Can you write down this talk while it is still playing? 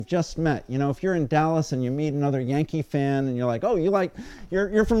just met. You know, if you're in Dallas and you meet another Yankee fan and you're like, oh,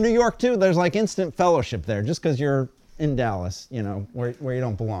 you're from New York too, there's like instant fellowship there just because you're in Dallas, you know, where you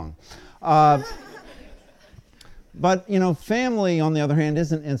don't belong. But, you know, family, on the other hand,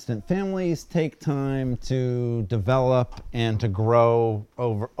 isn't instant. Families take time to develop and to grow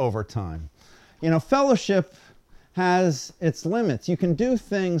over time. You know, fellowship has its limits. You can do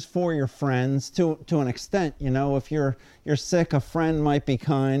things for your friends to an extent. You know, if you're sick, a friend might be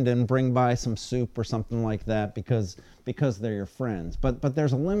kind and bring by some soup or something like that because they're your friends. But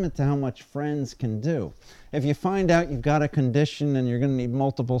there's a limit to how much friends can do. If you find out you've got a condition and you're going to need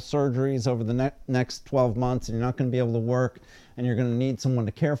multiple surgeries over the next 12 months and you're not going to be able to work and you're going to need someone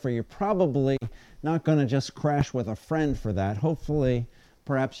to care for you, you're probably not going to just crash with a friend for that. Hopefully,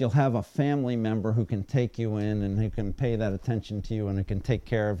 perhaps you'll have a family member who can take you in and who can pay that attention to you and who can take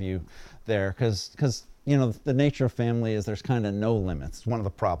care of you there. Because you know, the nature of family is there's kind of no limits. It's one of the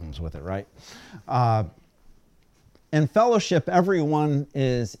problems with it, right? In fellowship, everyone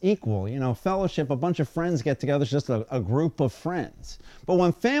is equal. You know, fellowship, a bunch of friends get together, it's just a group of friends. But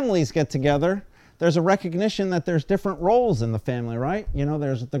when families get together, there's a recognition that there's different roles in the family, right? You know,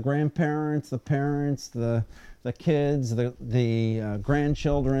 there's the grandparents, the parents, the kids, the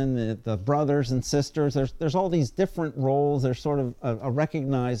grandchildren, the brothers and sisters. There's all these different roles. There's sort of a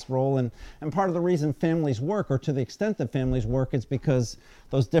recognized role. And part of the reason families work, or to the extent that families work, is because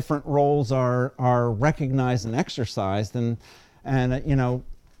those different roles are recognized and exercised. And you know,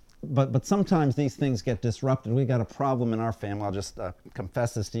 but sometimes these things get disrupted. We got a problem in our family. I'll just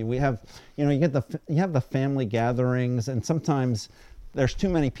confess this to you. We have, you know, you have the family gatherings, and sometimes there's too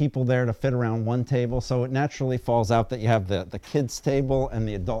many people there to fit around one table, so it naturally falls out that you have the kids table and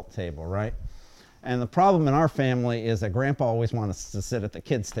the adult table, right? And the problem in our family is that Grandpa always wants us to sit at the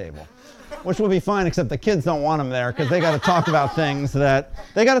kids table, which will be fine, except the kids don't want him there because they got to talk about things that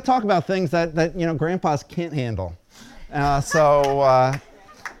you know, Grandpas can't handle.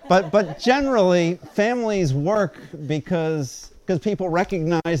 But generally, families work because people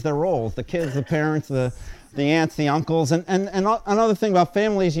recognize their roles: the kids, the parents, the aunts, the uncles. And another thing about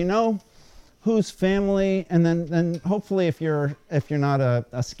families, you know whose family, and then hopefully if you're not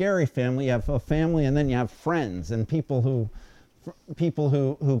a scary family, you have a family, and then you have friends and people who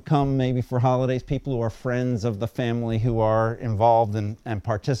come maybe for holidays, people who are friends of the family who are involved and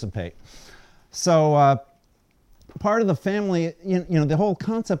participate. So part of the family, you know, the whole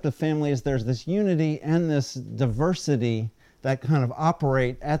concept of family is there's this unity and this diversity that kind of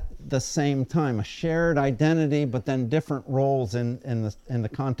operate at the same time, a shared identity, but then different roles in the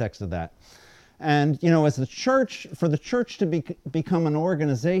context of that. And, you know, as the church, for the church to become an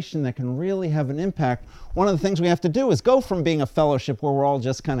organization that can really have an impact, one of the things we have to do is go from being a fellowship where we're all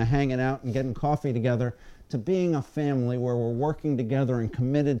just kind of hanging out and getting coffee together to being a family where we're working together and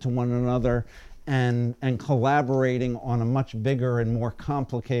committed to one another and collaborating on a much bigger and more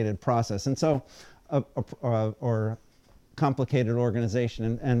complicated process. And so, or complicated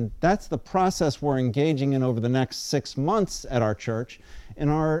organization. And that's the process we're engaging in over the next 6 months at our church. In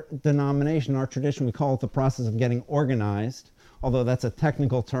our denomination, our tradition, we call it the process of getting organized, although that's a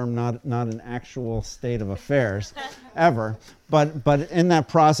technical term, not an actual state of affairs ever. But in that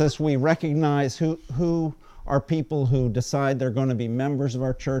process, we recognize who are people who decide they're going to be members of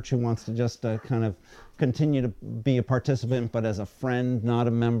our church, who wants to just kind of continue to be a participant, but as a friend, not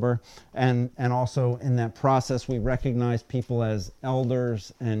a member. And also in that process, we recognize people as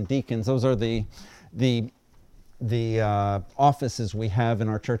elders and deacons. Those are the offices we have in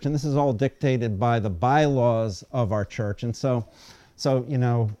our church. And this is all dictated by the bylaws of our church. And so you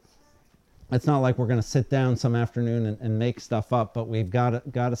know, it's not like we're going to sit down some afternoon and make stuff up, but we've got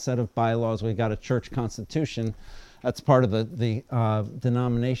a set of bylaws. We've got a church constitution. That's part of the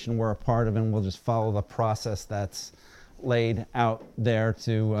denomination we're a part of, and we'll just follow the process that's laid out there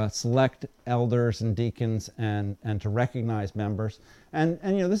to select elders and deacons and to recognize members. And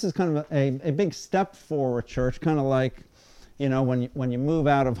you know, this is kind of a big step forward, church, kind of like, you know, when you move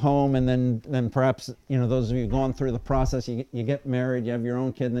out of home and then perhaps, you know, those of you going through the process, you get married, you have your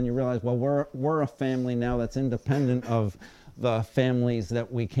own kid, and then you realize, well, we're a family now that's independent of the families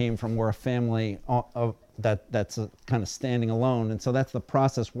that we came from. We're a family that's kind of standing alone. And so that's the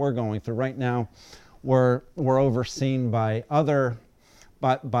process we're going through right now. We're overseen by a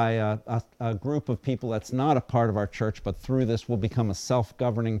group of people that's not a part of our church, but through this we'll become a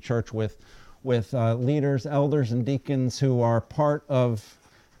self-governing church with leaders, elders, and deacons who are part of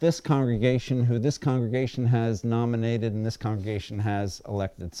this congregation, who this congregation has nominated and this congregation has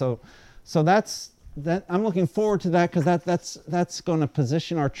elected. So that's that. I'm looking forward to that, because that's going to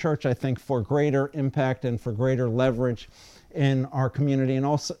position our church, I think, for greater impact and for greater leverage in our community, and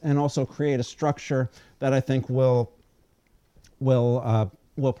also create a structure that I think will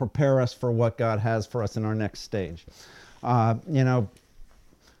prepare us for what God has for us in our next stage.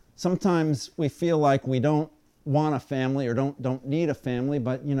 Sometimes we feel like we don't want a family or don't need a family,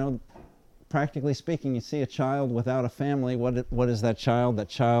 but practically speaking, you see a child without a family. What is that child? That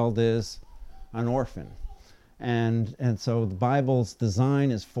child is an orphan, and so the Bible's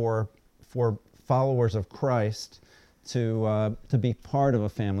design is for followers of Christ to be part of a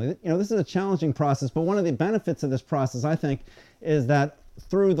family. This is a challenging process, but one of the benefits of this process, I think, is that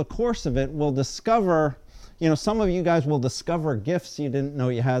through the course of it, we'll discover. Some of you guys will discover gifts you didn't know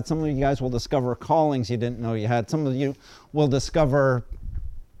you had. Some of you guys will discover callings you didn't know you had. Some of you will discover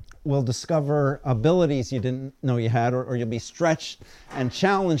abilities you didn't know you had, or you'll be stretched and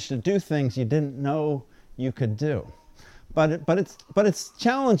challenged to do things you didn't know you could do. But it's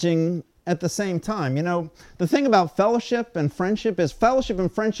challenging at the same time. The thing about fellowship and friendship is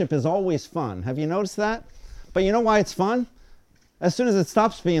always fun. Have you noticed that? But you know why it's fun? As soon as it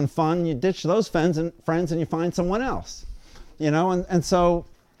stops being fun, you ditch those friends and you find someone else.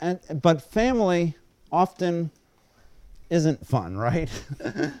 But family often isn't fun, right?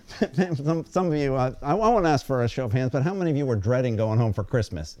 Some of you, I won't ask for a show of hands, but how many of you were dreading going home for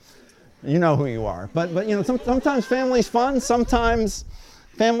Christmas? You know who you are. But sometimes family's fun, sometimes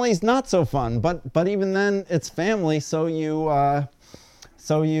family's not so fun. But even then, it's family, so you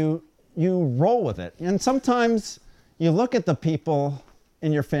roll with it. And sometimes you look at the people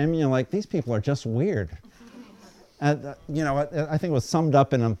in your family, and you're like, these people are just weird. I think it was summed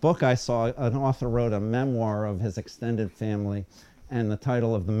up in a book I saw. An author wrote a memoir of his extended family, and the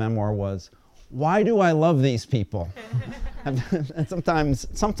title of the memoir was, "Why Do I Love These People?" And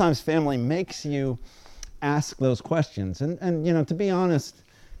sometimes family makes you ask those questions. And to be honest,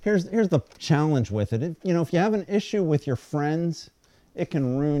 here's the challenge with it. If you have an issue with your friends, it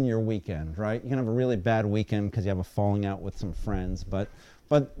can ruin your weekend, right? You can have a really bad weekend because you have a falling out with some friends, but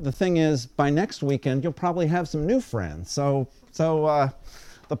the thing is, by next weekend, you'll probably have some new friends. So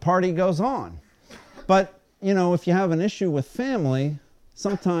the party goes on. But, if you have an issue with family,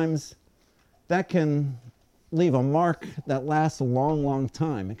 sometimes that can leave a mark that lasts a long, long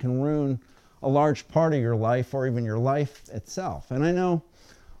time. It can ruin a large part of your life or even your life itself. And I know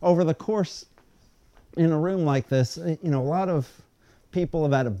over the course in a room like this, a lot of people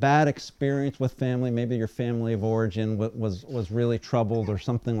have had a bad experience with family. Maybe your family of origin was really troubled or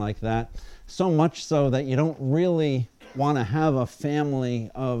something like that. So much so that you don't really want to have a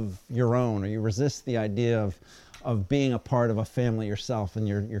family of your own, or you resist the idea of being a part of a family yourself, and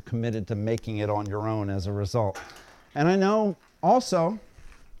you're committed to making it on your own as a result. And I know also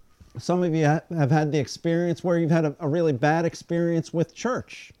some of you have had the experience where you've had a really bad experience with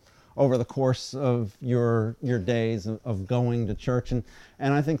church over the course of your days of going to church. And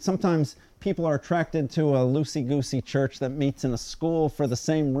I think sometimes people are attracted to a loosey-goosey church that meets in a school for the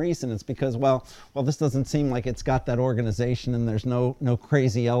same reason. It's because, well, this doesn't seem like it's got that organization, and there's no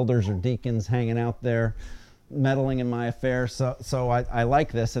crazy elders or deacons hanging out there meddling in my affairs. So I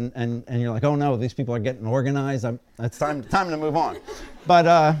like this. And you're like, oh no, these people are getting organized. It's time to move on.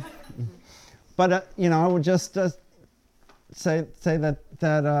 But I would just say that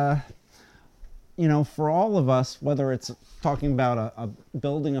for all of us, whether it's talking about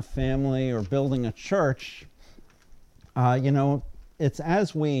building a family or building a church, it's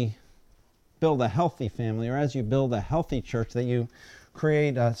as we build a healthy family, or as you build a healthy church, that you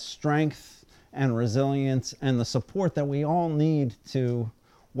create a strength and resilience and the support that we all need to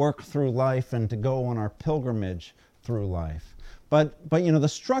work through life and to go on our pilgrimage through life. But the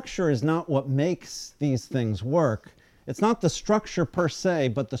structure is not what makes these things work. It's not the structure per se,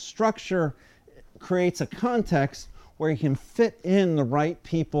 but the structure creates a context where you can fit in the right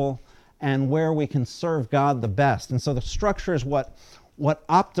people and where we can serve God the best. And so the structure is what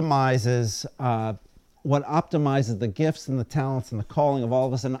optimizes the gifts and the talents and the calling of all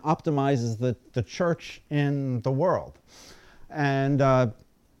of us, and optimizes the church in the world. And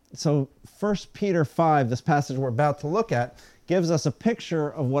so 1 Peter 5, this passage we're about to look at, gives us a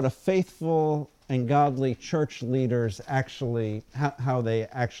picture of what a faithful and godly church leaders actually, how they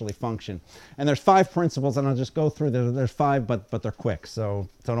actually function. And there's 5 principles, and I'll just go through them. There's 5, but they're quick, so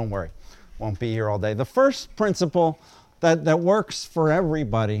don't worry. Won't be here all day. The first principle that works for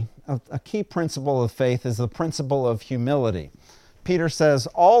everybody, a key principle of faith, is the principle of humility. Peter says,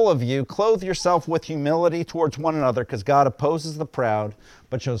 all of you clothe yourself with humility towards one another, because God opposes the proud,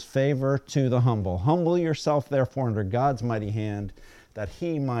 but shows favor to the humble. Humble yourself, therefore, under God's mighty hand, that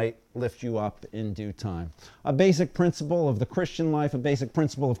he might lift you up in due time. A basic principle of the Christian life, a basic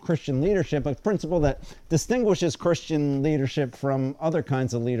principle of Christian leadership, a principle that distinguishes Christian leadership from other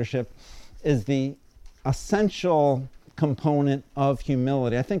kinds of leadership is the essential component of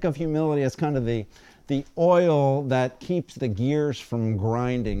humility. I think of humility as kind of the oil that keeps the gears from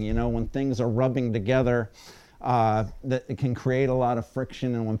grinding. You know, when things are rubbing together, that it can create a lot of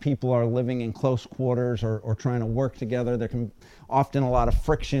friction, and when people are living in close quarters or trying to work together, there can often a lot of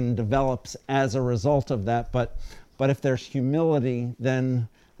friction develops as a result of that. But if there's humility, then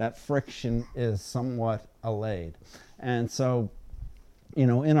that friction is somewhat allayed. And so, you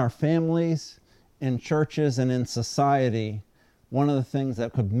know, in our families, in churches, and in society, one of the things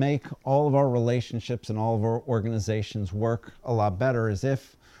that could make all of our relationships and all of our organizations work a lot better is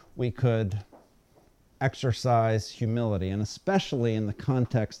if we could exercise humility, and especially in the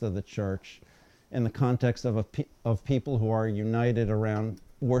context of the church, in the context of people who are united around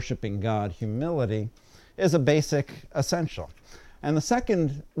worshiping God. Humility is a basic essential. And the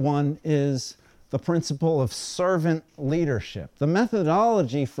second one is the principle of servant leadership. The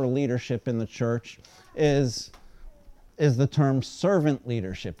methodology for leadership in the church is the term servant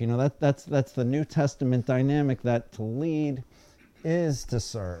leadership. You know, that's the New Testament dynamic, that to lead is to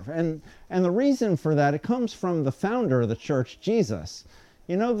serve. And the reason for that, it comes from the founder of the church, Jesus.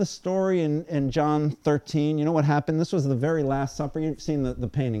 You know the story in John 13, you know what happened? This was the very Last Supper. You've seen the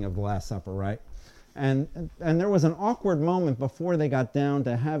painting of the Last Supper, right? And there was an awkward moment before they got down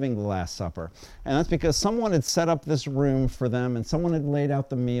to having the Last Supper. And that's because someone had set up this room for them, and someone had laid out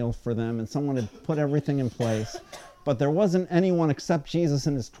the meal for them, and someone had put everything in place. But there wasn't anyone except Jesus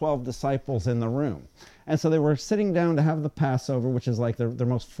and his 12 disciples in the room. And so they were sitting down to have the Passover, which is like their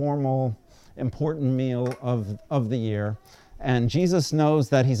most formal, important meal of the year. And Jesus knows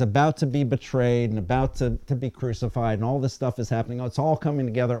that he's about to be betrayed and about to be crucified, and all this stuff is happening. It's all coming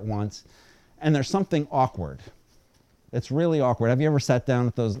together at once. And there's something awkward. It's really awkward. Have you ever sat down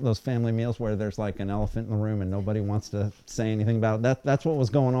at those family meals where there's like an elephant in the room and nobody wants to say anything about it? That's what was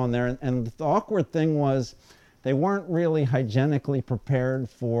going on there. And the awkward thing was, they weren't really hygienically prepared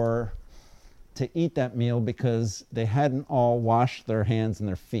to eat that meal because they hadn't all washed their hands and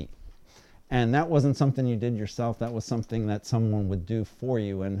their feet. And that wasn't something you did yourself. That was something that someone would do for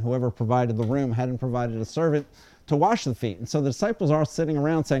you. And whoever provided the room hadn't provided a servant to wash the feet. And so the disciples are sitting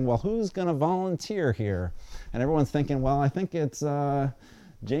around saying, well, who's going to volunteer here? And everyone's thinking, well, I think it's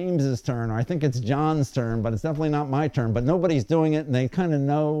James's turn, or I think it's John's turn, but it's definitely not my turn. But nobody's doing it, and they kind of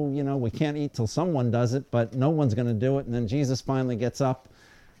know, you know, we can't eat till someone does it, but no one's going to do it. And then Jesus finally gets up,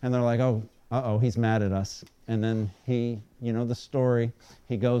 and they're like, oh, uh-oh, he's mad at us. And then he, you know the story,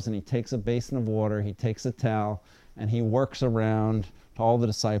 he goes and he takes a basin of water, he takes a towel, and he works around to all the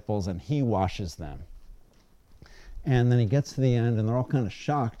disciples, and he washes them. And then he gets to the end, and they're all kind of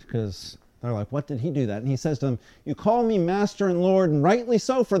shocked because they're like, what did he do that? And he says to them, you call me Master and Lord, and rightly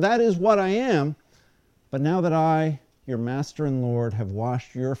so, for that is what I am. But now that I, your Master and Lord, have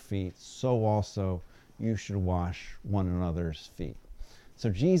washed your feet, so also you should wash one another's feet. So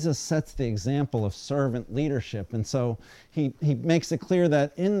Jesus sets the example of servant leadership. And so he makes it clear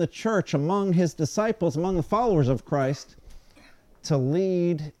that in the church, among his disciples, among the followers of Christ, to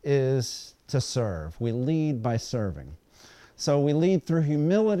lead is to serve. We lead by serving. So we lead through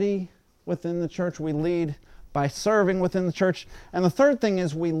humility within the church. We lead by serving within the church. And the third thing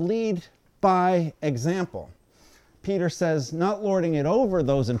is we lead by example. Peter says, not lording it over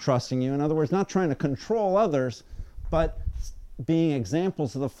those entrusting you. In other words, not trying to control others, but being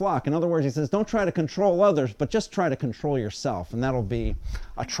examples of the flock. In other words, he says, don't try to control others, but just try to control yourself, and that'll be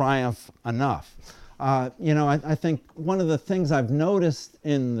a triumph enough. I think one of the things I've noticed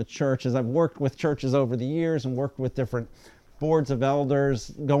in the church as I've worked with churches over the years and worked with different boards of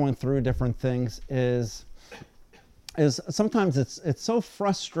elders going through different things is sometimes it's so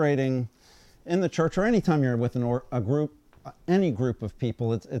frustrating in the church, or anytime you're with a group, any group of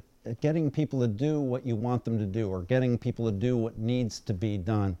people, it's getting people to do what you want them to do, or getting people to do what needs to be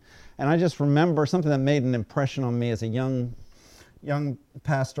done. And I just remember something that made an impression on me as a young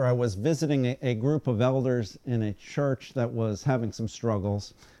pastor. I was visiting a group of elders in a church that was having some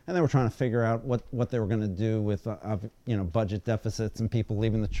struggles, and they were trying to figure out what they were going to do with budget deficits and people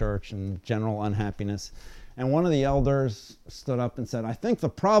leaving the church and general unhappiness. And one of the elders stood up and said, I think the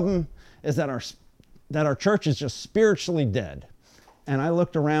problem is that our church is just spiritually dead. And I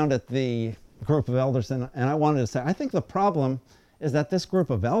looked around at the group of elders and I wanted to say, I think the problem is that this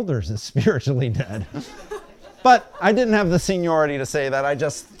group of elders is spiritually dead. But I didn't have the seniority to say that, I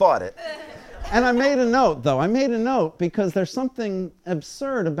just thought it. And I made a note, though. I made a note because there's something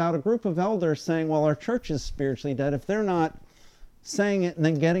absurd about a group of elders saying, well, our church is spiritually dead if they're not saying it and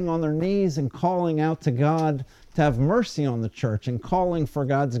then getting on their knees and calling out to God to have mercy on the church and calling for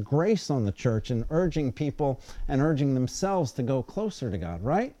God's grace on the church and urging people and urging themselves to go closer to God,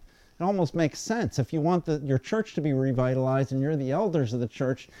 right? It almost makes sense. If you want your church to be revitalized and you're the elders of the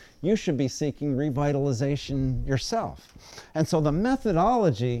church, you should be seeking revitalization yourself. And so the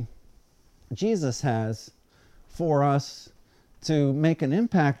methodology Jesus has for us to make an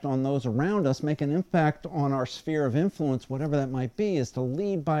impact on those around us, make an impact on our sphere of influence, whatever that might be, is to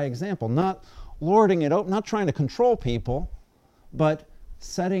lead by example, not lording it out, not trying to control people, but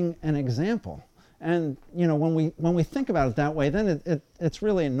setting an example. And when we think about it that way, then it's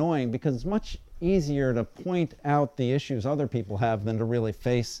really annoying, because it's much easier to point out the issues other people have than to really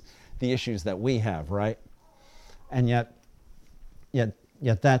face the issues that we have, right? And yet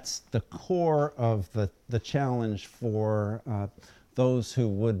that's the core of the challenge for those who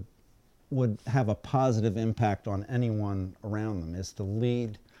would have a positive impact on anyone around them, is to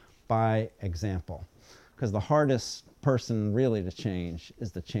lead by example. Because the hardest person really to change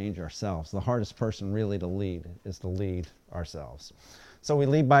is to change ourselves. The hardest person really to lead is to lead ourselves. So we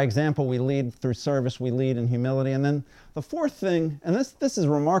lead by example, we lead through service, we lead in humility. And then the fourth thing, and this is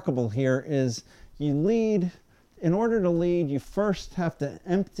remarkable here, is you lead. In order to lead, you first have to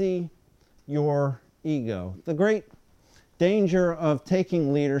empty your ego. The great danger of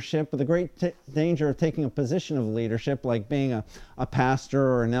taking leadership, the great danger of taking a position of leadership, like being a pastor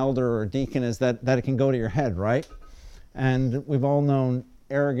or an elder or a deacon, is that it can go to your head, right? And we've all known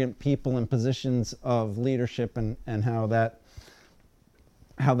arrogant people in positions of leadership and how that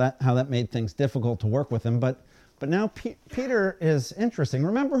made things difficult to work with them. But now Peter is interesting.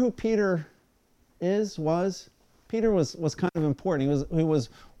 Remember who Peter was? Peter was kind of important. He was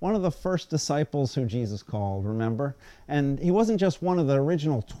one of the first disciples who Jesus called, remember? And he wasn't just one of the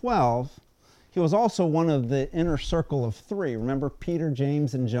original 12. He was also one of the inner circle of 3. Remember Peter,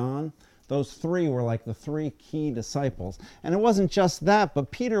 James, and John? Those 3 were like the 3 key disciples. And it wasn't just that, but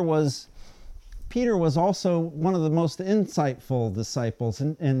Peter was also one of the most insightful disciples.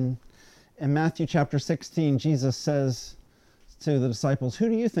 In Matthew chapter 16, Jesus says to the disciples, "Who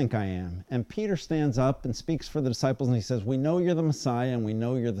do you think I am?" And Peter stands up and speaks for the disciples, and he says, "We know you're the Messiah, and we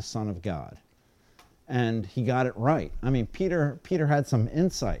know you're the Son of God." And he got it right. I mean, Peter had some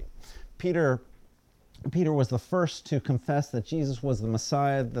insight. Peter was the first to confess that Jesus was the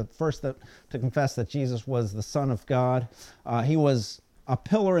Messiah, the first to confess that Jesus was the Son of God. He was a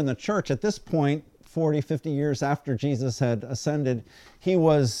pillar in the church at this point, 40, 50 years after Jesus had ascended. Peter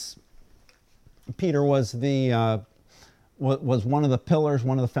was one of the pillars,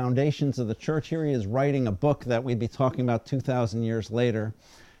 one of the foundations of the church. Here he is writing a book that we'd be talking about 2,000 years later.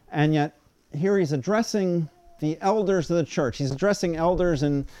 And yet here he's addressing the elders of the church. He's addressing elders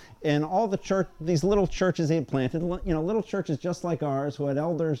in all the church, these little churches he had planted, little churches just like ours, who had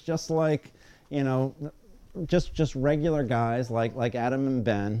elders just like, just regular guys like Adam and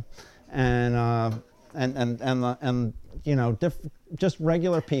Ben, just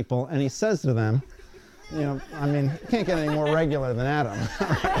regular people. And he says to them, you can't get any more regular than Adam.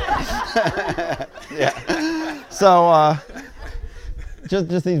 Yeah. So,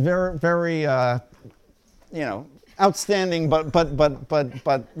 just these very, very, outstanding, but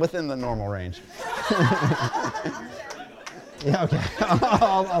within the normal range. Yeah. Okay.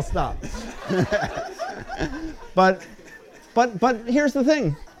 I'll stop. But here's the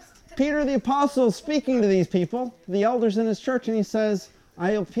thing. Peter the apostle is speaking to these people, the elders in his church, and he says,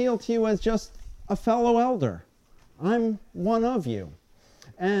 "I appeal to you as just a fellow elder. I'm one of you,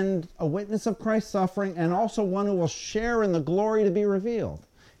 and a witness of Christ's suffering, and also one who will share in the glory to be revealed."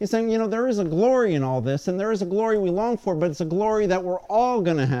 He's saying, there is a glory in all this, and there is a glory we long for, but it's a glory that we're all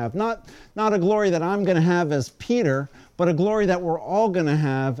going to have. Not a glory that I'm going to have as Peter, but a glory that we're all going to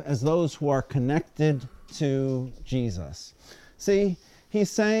have as those who are connected to Jesus. See,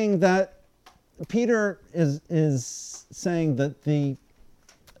 he's saying that Peter is saying that the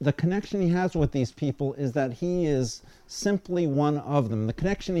connection he has with these people is that he is simply one of them. The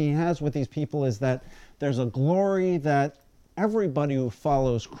connection he has with these people is that there's a glory that everybody who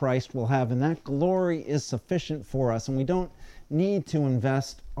follows Christ will have, and that glory is sufficient for us, and we don't need to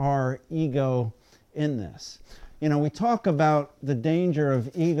invest our ego in this. We talk about the danger of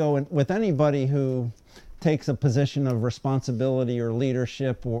ego with anybody who takes a position of responsibility or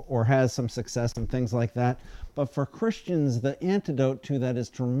leadership or has some success and things like that. But for Christians, the antidote to that is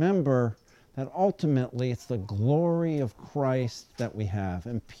to remember that ultimately it's the glory of Christ that we have.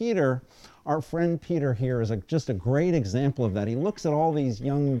 And Peter, our friend Peter here, is just a great example of that. He looks at all these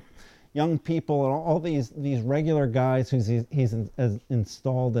young people and all these regular guys who he's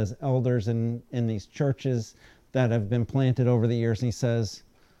installed as elders in these churches, that have been planted over the years, and he says,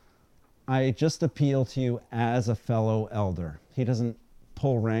 I just appeal to you as a fellow elder. He doesn't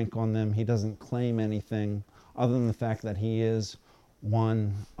pull rank on them. He doesn't claim anything other than the fact that he is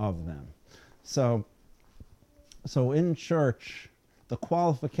one of them. So in church, the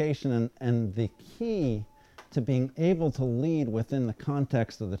qualification and the key to being able to lead within the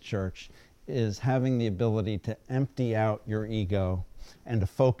context of the church is having the ability to empty out your ego and to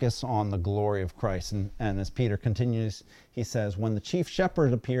focus on the glory of Christ. And as Peter continues, he says, when the chief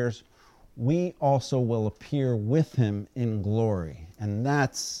shepherd appears, we also will appear with him in glory. And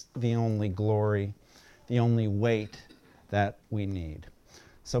that's the only glory, the only weight that we need.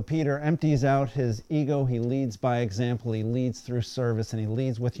 So Peter empties out his ego. He leads by example. He leads through service, and he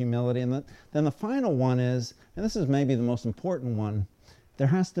leads with humility. And then the final one is, and this is maybe the most important one, there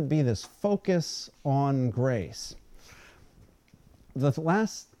has to be this focus on grace. The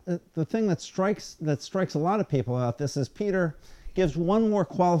thing that strikes a lot of people about this is Peter gives one more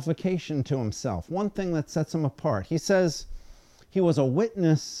qualification to himself, one thing that sets him apart. He says he was a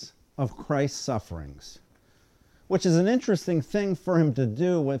witness of Christ's sufferings, which is an interesting thing for him to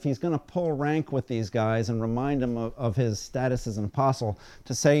do if he's going to pull rank with these guys and remind them of his status as an apostle,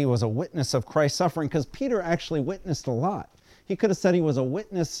 to say he was a witness of Christ's suffering, because Peter actually witnessed a lot. He could have said he was a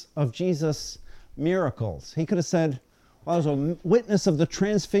witness of Jesus' miracles. He could have said, well, I was a witness of the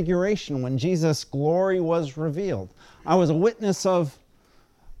transfiguration when Jesus' glory was revealed. I was a witness of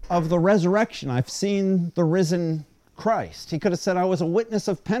the resurrection. I've seen the risen Christ. He could have said, I was a witness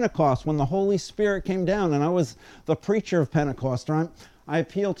of Pentecost when the Holy Spirit came down and I was the preacher of Pentecost. Or I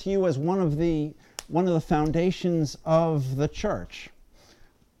appeal to you as one of the foundations of the church.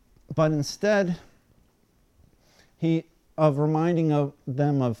 But instead, of reminding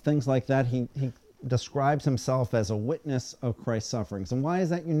them of things like that, he describes himself as a witness of Christ's sufferings. And why is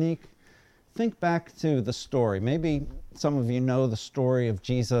that unique? Think back to the story. Maybe some of you know the story of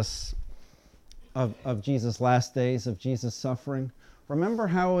Jesus, of Jesus' last days, of Jesus' suffering. Remember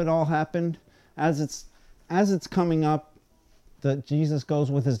how it all happened? As it's coming up, that Jesus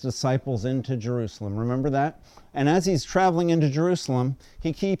goes with his disciples into Jerusalem. Remember that? And as he's traveling into Jerusalem,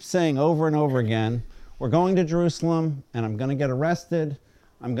 he keeps saying over and over again, we're going to Jerusalem, and I'm going to get arrested.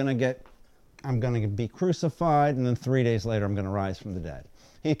 I'm going to be crucified, and then 3 days later I'm going to rise from the dead.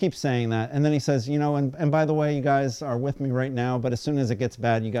 He keeps saying that, and then he says, and by the way, you guys are with me right now, but as soon as it gets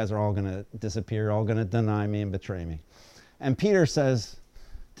bad, you guys are all going to disappear, you're all going to deny me and betray me. And Peter says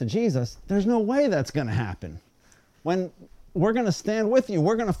to Jesus, there's no way that's going to happen. When we're going to stand with you,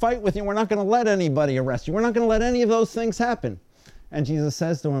 we're going to fight with you, we're not going to let anybody arrest you, we're not going to let any of those things happen. And Jesus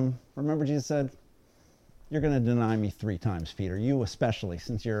says to him, remember Jesus said, you're going to deny me 3 times, Peter, you especially,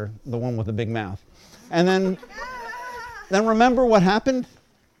 since you're the one with the big mouth. And then remember what happened?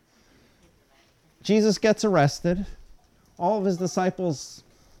 Jesus gets arrested. All of his disciples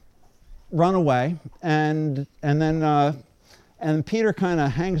run away, and Peter kind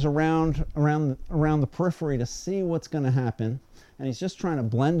of hangs around the periphery to see what's going to happen. And he's just trying to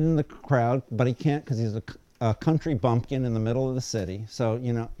blend in the crowd, but he can't because he's a country bumpkin in the middle of the city. So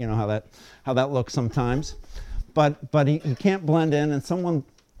you know how that looks sometimes. But he can't blend in, and someone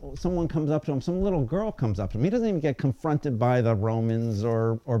comes up to him, some little girl comes up to him. He doesn't even get confronted by the Romans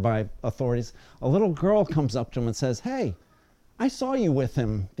or by authorities. A little girl comes up to him and says, hey, I saw you with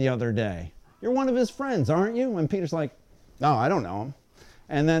him the other day. You're one of his friends, aren't you? And Peter's like, no, I don't know him.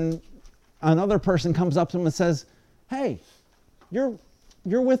 And then another person comes up to him and says, hey, you're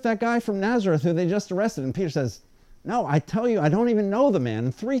with that guy from Nazareth who they just arrested. And Peter says, no, I tell you, I don't even know the man.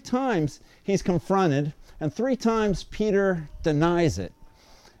 And 3 times he's confronted, and 3 times Peter denies it.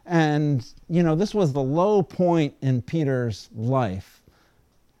 And, this was the low point in Peter's life.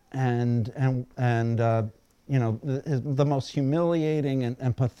 And the most humiliating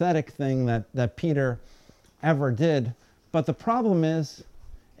and pathetic thing that Peter ever did. But the problem is,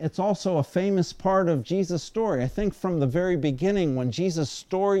 it's also a famous part of Jesus' story. I think from the very beginning, when Jesus'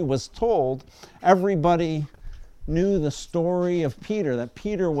 story was told, everybody knew the story of Peter, that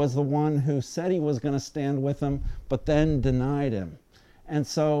Peter was the one who said he was going to stand with him, but then denied him. And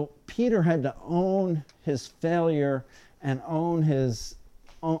so Peter had to own his failure and own this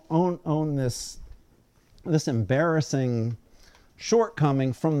embarrassing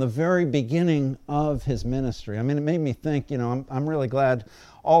shortcoming from the very beginning of his ministry. I mean, it made me think, I'm really glad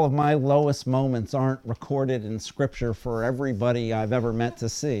all of my lowest moments aren't recorded in Scripture for everybody I've ever met to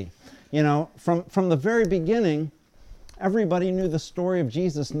see. From the very beginning, everybody knew the story of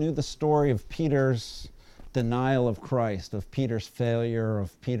Jesus, knew the story of Peter's denial of Christ, of Peter's failure,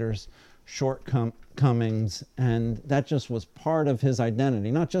 of Peter's shortcomings, and that just was part of his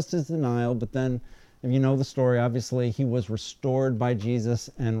identity. Not just his denial, but then If you know the story, obviously he was restored by Jesus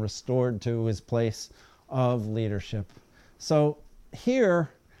and restored to his place of leadership. So here,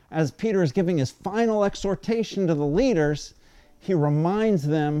 as Peter is giving his final exhortation to the leaders, he reminds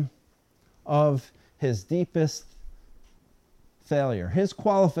them of his deepest failure. His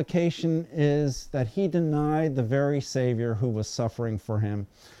qualification is that he denied the very Savior who was suffering for him.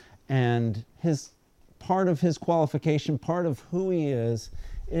 And part of his qualification, part of who he is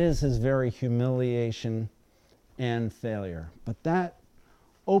his very humiliation and failure. But that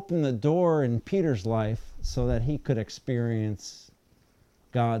opened the door in Peter's life so that he could experience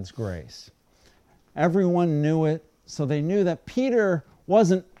God's grace. Everyone knew it, so they knew that Peter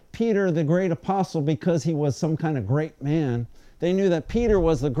wasn't Peter the great apostle because he was some kind of great man. They knew that Peter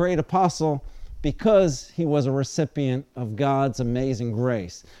was the great apostle because he was a recipient of God's amazing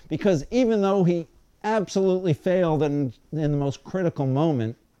grace. Because even though he absolutely failed in the most critical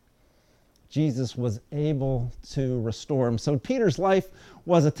moment, Jesus was able to restore him. So Peter's life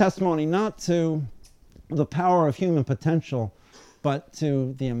was a testimony not to the power of human potential, but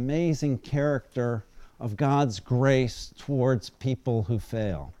to the amazing character of God's grace towards people who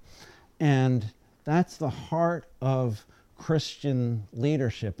fail. And that's the heart of Christian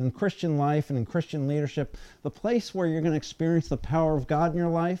leadership. In Christian life and in Christian leadership, the place where you're going to experience the power of God in your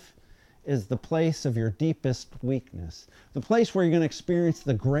life is the place of your deepest weakness. The place where you're going to experience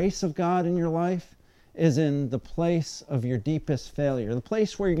the grace of God in your life is in the place of your deepest failure. The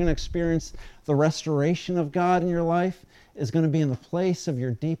place where you're going to experience the restoration of God in your life is going to be in the place of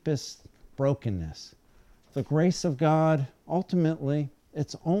your deepest brokenness. The grace of God, ultimately,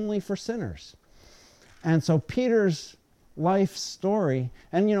 it's only for sinners. And so Peter's life story,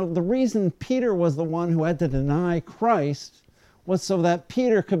 and the reason Peter was the one who had to deny Christ was so that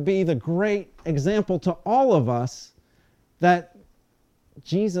Peter could be the great example to all of us that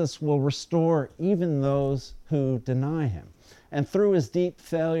Jesus will restore even those who deny him. And through his deep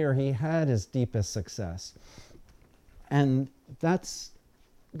failure, he had his deepest success. And that's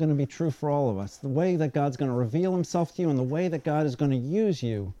going to be true for all of us. The way that God's going to reveal himself to you and the way that God is going to use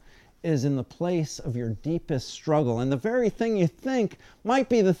you is in the place of your deepest struggle. And the very thing you think might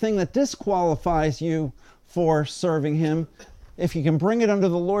be the thing that disqualifies you for serving him, if you can bring it under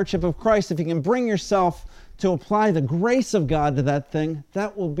the lordship of Christ, if you can bring yourself to apply the grace of God to that thing,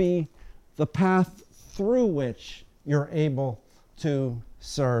 that will be the path through which you're able to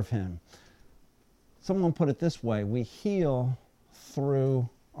serve him. Someone put it this way: we heal through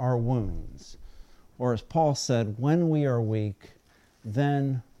our wounds. Or as Paul said, when we are weak,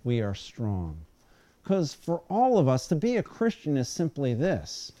 then we are strong. Because for all of us, to be a Christian is simply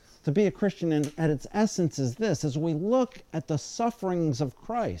this. To be a Christian at its essence is this: as we look at the sufferings of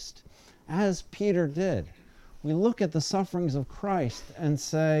Christ, as Peter did, we look at the sufferings of Christ and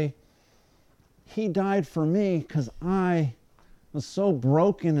say, he died for me because I was so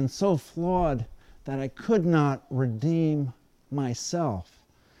broken and so flawed that I could not redeem myself.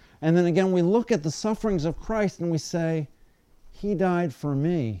 And then again, we look at the sufferings of Christ and we say, he died for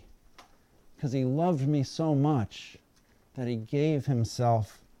me because he loved me so much that he gave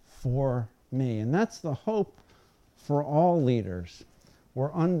himself for me. And that's the hope for all leaders.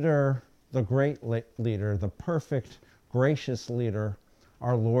 We're under the great leader, the perfect, gracious leader,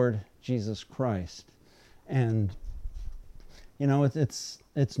 our Lord Jesus Christ. And it's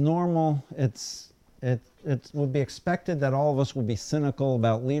normal. It would be expected that all of us will be cynical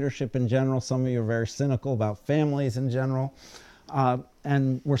about leadership in general. Some of you are very cynical about families in general.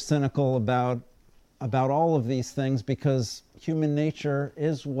 And we're cynical about all of these things because human nature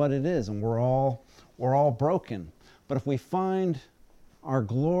is what it is, and we're all broken. But if we find our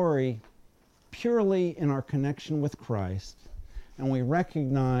glory purely in our connection with Christ, and we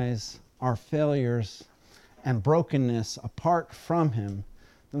recognize our failures and brokenness apart from him,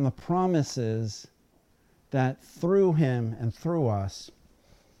 then the promise is that through him and through us,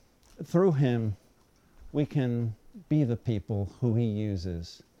 through him, we can be the people who he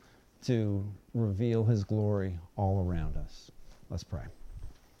uses to reveal his glory all around us. Let's pray.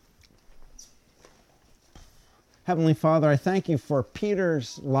 Heavenly Father, I thank you for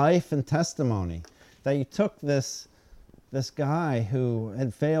Peter's life and testimony, that you took this guy who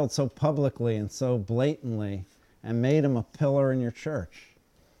had failed so publicly and so blatantly and made him a pillar in your church.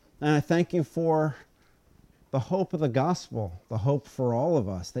 And I thank you for the hope of the gospel, the hope for all of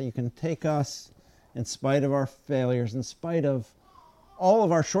us, that you can take us in spite of our failures, in spite of all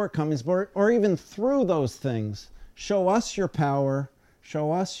of our shortcomings, or even through those things, show us your power,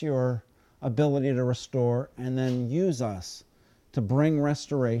 show us your ability to restore, and then use us to bring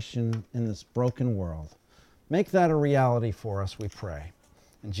restoration in this broken world. Make that a reality for us, we pray.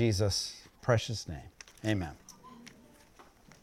 In Jesus' precious name. Amen.